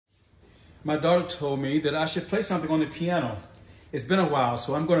My daughter told me that I should play something on the piano. It's been a while,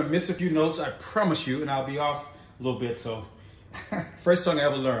 so I'm going to miss a few notes, I promise you, and I'll be off a little bit. So, first song I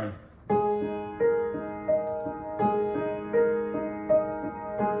ever learned.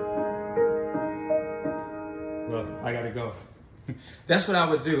 Well, I gotta go. That's what I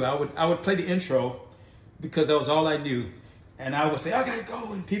would do. I would play the intro because that was all I knew. And I would say, I gotta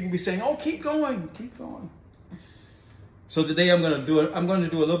go. And people would be saying, oh, keep going, keep going. So today I'm going to do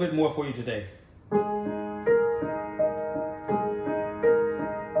a little bit more for you today.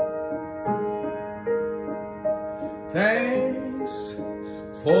 Thanks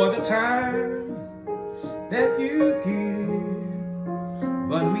for the time that you give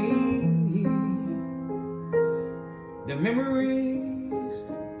me. The memories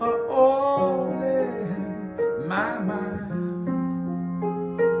are all in my mind.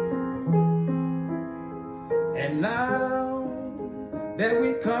 And now that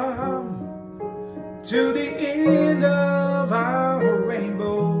we come to the end of our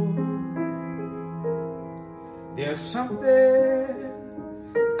rainbow, there's something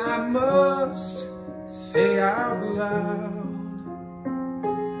I must say out loud.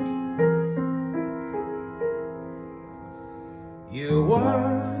 You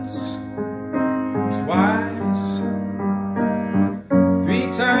once, twice,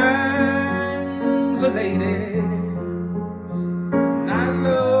 3 times a lady.